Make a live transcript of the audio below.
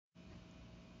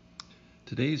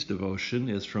Today's devotion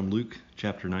is from Luke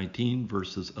chapter 19,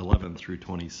 verses 11 through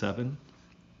 27.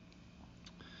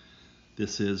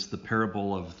 This is the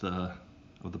parable of the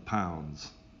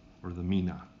pounds, or the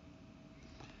mina.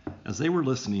 As they were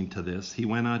listening to this, he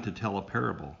went on to tell a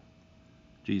parable.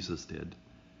 Jesus did,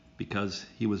 because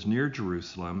he was near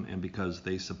Jerusalem and because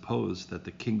they supposed that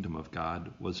the kingdom of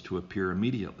God was to appear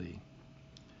immediately.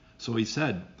 So he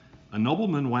said, "A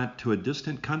nobleman went to a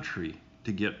distant country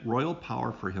to get royal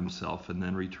power for himself and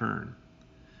then return.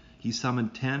 He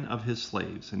summoned 10 of his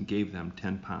slaves and gave them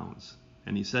 10 pounds.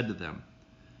 And he said to them,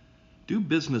 'Do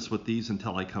business with these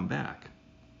until I come back.'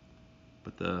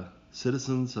 But the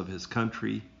citizens of his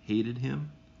country hated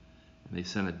him, and they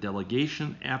sent a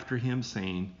delegation after him,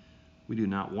 saying, 'We do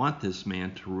not want this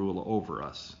man to rule over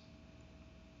us.'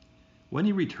 When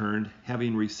he returned,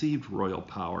 having received royal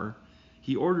power,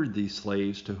 he ordered these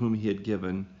slaves to whom he had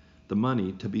given the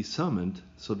money to be summoned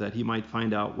so that he might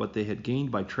find out what they had gained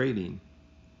by trading.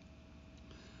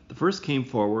 The first came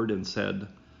forward and said,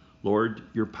 'Lord,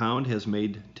 your pound has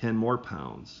made 10 more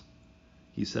pounds.'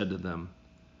 He said to them,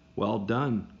 'Well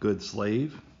done, good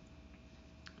slave.'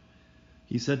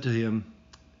 He said to him,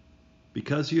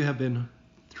 'Because you have been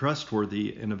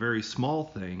trustworthy in a very small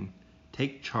thing,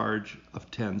 take charge of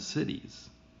 10 cities.'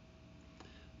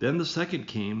 Then the second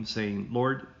came, saying,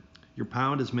 'Lord, your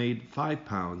pound has made 5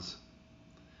 pounds.'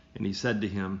 And he said to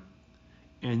him,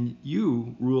 'And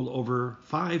you rule over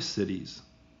 5 cities.'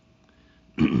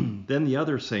 Then the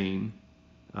other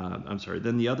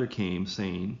came,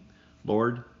 saying,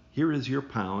 'Lord, here is your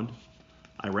pound.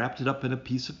 I wrapped it up in a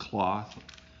piece of cloth,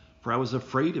 for I was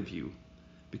afraid of you,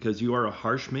 because you are a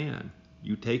harsh man.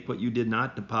 You take what you did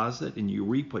not deposit, and you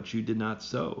reap what you did not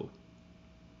sow.'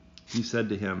 He said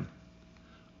to him,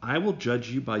 'I will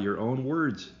judge you by your own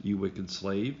words, you wicked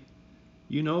slave.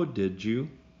 You know, did you,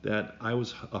 that I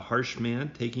was a harsh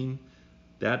man, taking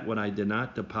that what I did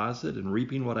not deposit and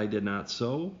reaping what I did not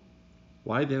sow?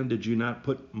 Why then did you not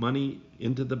put money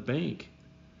into the bank?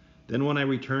 Then when I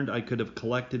returned, I could have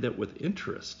collected it with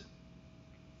interest.'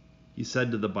 He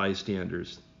said to the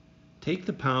bystanders, 'Take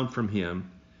the pound from him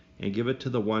and give it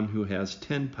to the one who has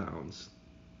 10 pounds.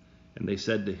 And they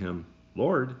said to him,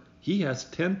 'Lord, he has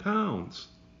 10 pounds.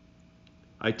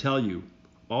 I tell you,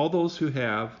 all those who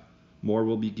have, more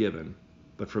will be given,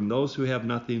 but from those who have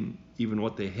nothing, even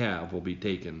what they have will be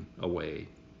taken away.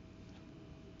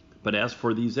 But as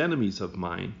for these enemies of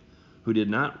mine, who did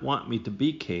not want me to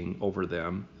be king over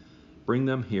them, bring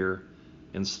them here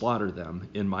and slaughter them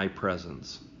in my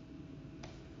presence.'"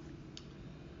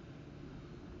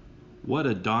 What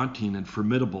a daunting and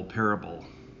formidable parable.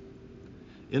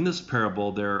 In this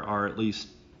parable, there are at least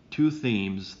 2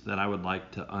 themes that I would like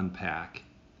to unpack.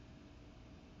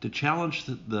 To challenge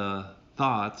the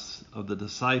thoughts of the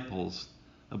disciples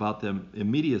about the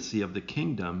immediacy of the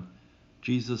kingdom,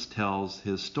 Jesus tells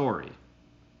his story.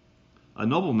 A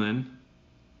nobleman,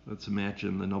 let's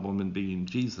imagine the nobleman being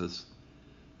Jesus,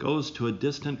 goes to a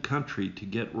distant country to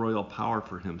get royal power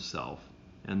for himself,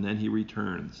 and then he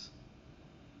returns.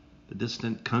 The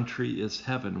distant country is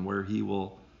heaven, where he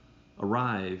will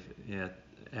arrive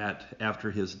at after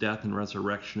his death and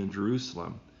resurrection in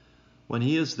Jerusalem. When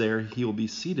he is there, he will be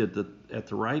seated at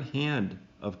the right hand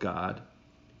of God,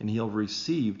 and he'll have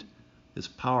received his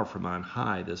power from on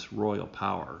high, this royal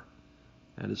power.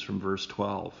 That is from verse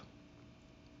 12.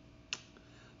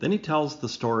 Then he tells the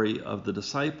story of the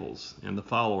disciples and the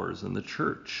followers and the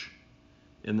church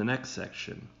in the next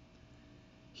section.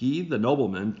 He, the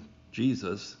nobleman,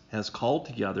 Jesus, has called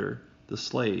together the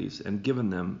slaves and given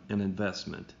them an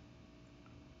investment.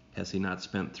 Has he not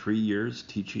spent 3 years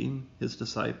teaching his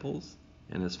disciples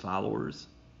and his followers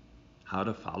how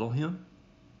to follow him?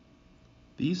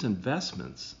 These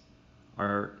investments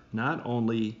are not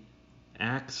only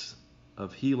acts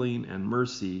of healing and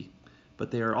mercy,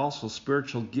 but they are also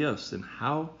spiritual gifts and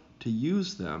how to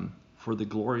use them for the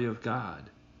glory of God.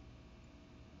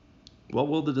 What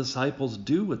will the disciples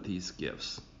do with these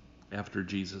gifts after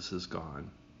Jesus is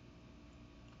gone?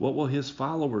 What will his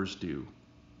followers do?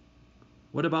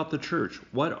 What about the church?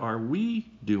 What are we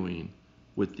doing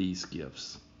with these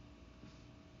gifts?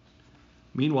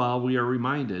 Meanwhile, we are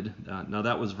reminded, now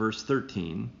that was verse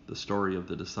 13, the story of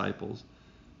the disciples.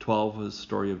 12 was the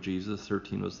story of Jesus,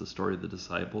 13 was the story of the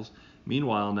disciples.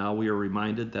 Meanwhile, now we are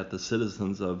reminded that the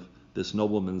citizens of this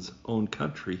nobleman's own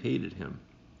country hated him.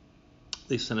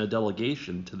 They sent a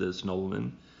delegation to this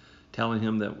nobleman, telling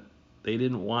him that they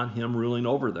didn't want him ruling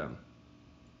over them.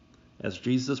 As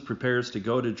Jesus prepares to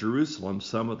go to Jerusalem,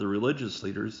 some of the religious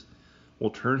leaders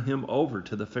will turn him over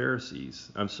to the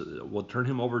Pharisees, will turn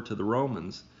him over to the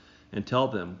Romans and tell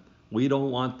them, "We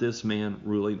don't want this man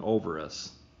ruling over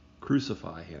us."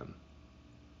 Crucify him.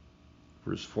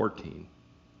 Verse 14.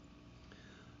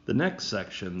 The next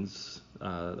section,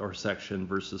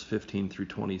 verses 15 through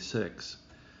 26,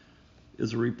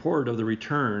 is a report of the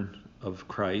return of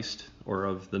Christ, or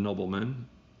of the nobleman,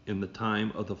 in the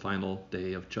time of the final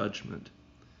day of judgment.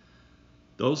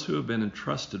 Those who have been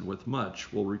entrusted with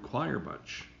much will require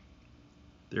much.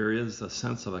 There is a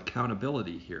sense of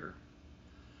accountability here.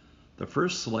 The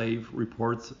first slave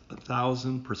reports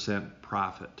 1,000%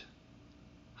 profit.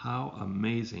 How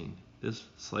amazing. This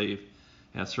slave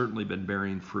has certainly been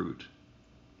bearing fruit.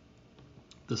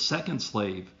 The second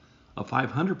slave, a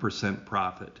 500%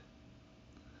 profit.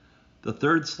 The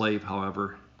third slave,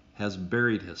 however, has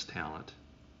buried his talent.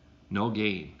 No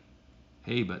gain.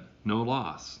 Hey, but no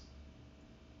loss.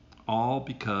 All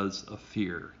because of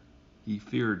fear. He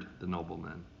feared the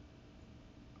nobleman.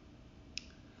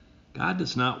 God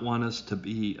does not want us to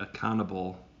be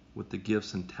accountable with the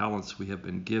gifts and talents we have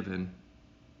been given.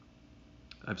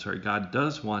 God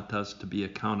does want us to be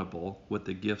accountable with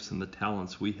the gifts and the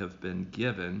talents we have been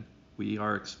given. We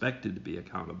are expected to be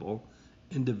accountable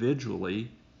individually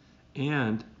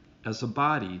and as a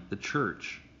body, the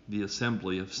church, the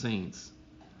assembly of saints.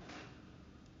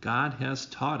 God has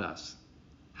taught us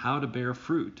how to bear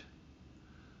fruit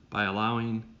by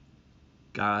allowing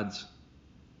God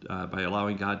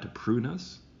to prune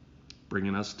us,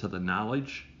 bringing us to the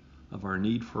knowledge of our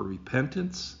need for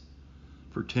repentance,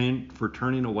 for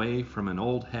turning away from an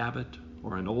old habit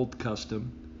or an old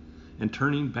custom, and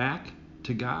turning back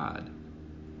to God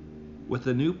with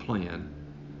a new plan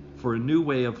for a new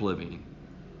way of living,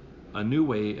 a new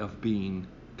way of being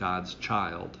God's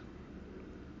child.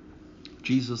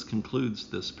 Jesus concludes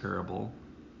this parable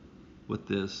with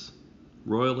this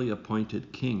royally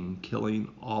appointed king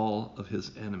killing all of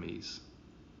his enemies.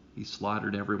 He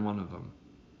slaughtered every one of them.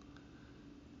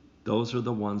 Those are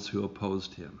the ones who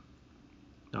opposed him.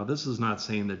 Now, this is not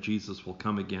saying that Jesus will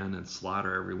come again and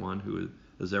slaughter everyone who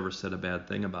has ever said a bad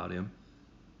thing about him.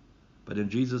 But in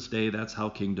Jesus' day, that's how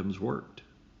kingdoms worked.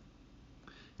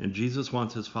 And Jesus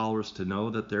wants his followers to know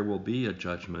that there will be a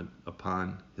judgment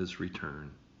upon his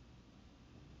return.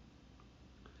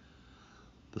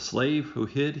 The slave who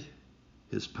hid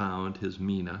his pound, his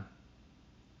mina,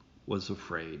 was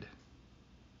afraid.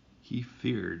 He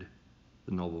feared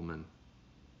the nobleman.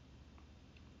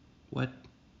 What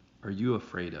are you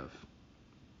afraid of?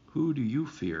 Who do you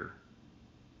fear?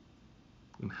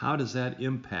 And how does that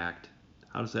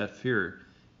fear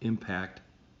impact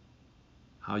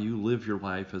how you live your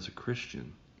life as a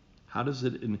Christian? How does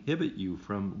it inhibit you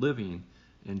from living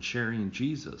and sharing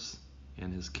Jesus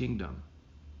and his kingdom?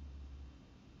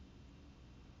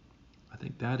 I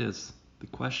think that is the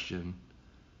question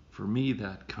for me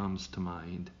that comes to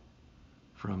mind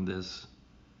from this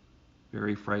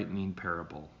very frightening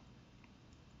parable.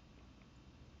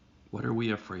 What are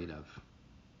we afraid of?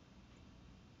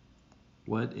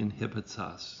 What inhibits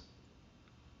us?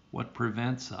 What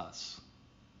prevents us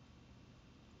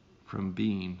from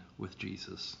being with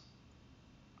Jesus,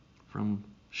 from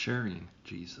sharing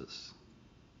Jesus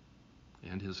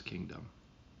and his kingdom?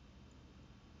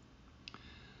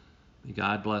 May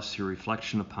God bless your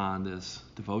reflection upon this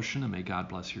devotion, and may God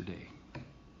bless your day.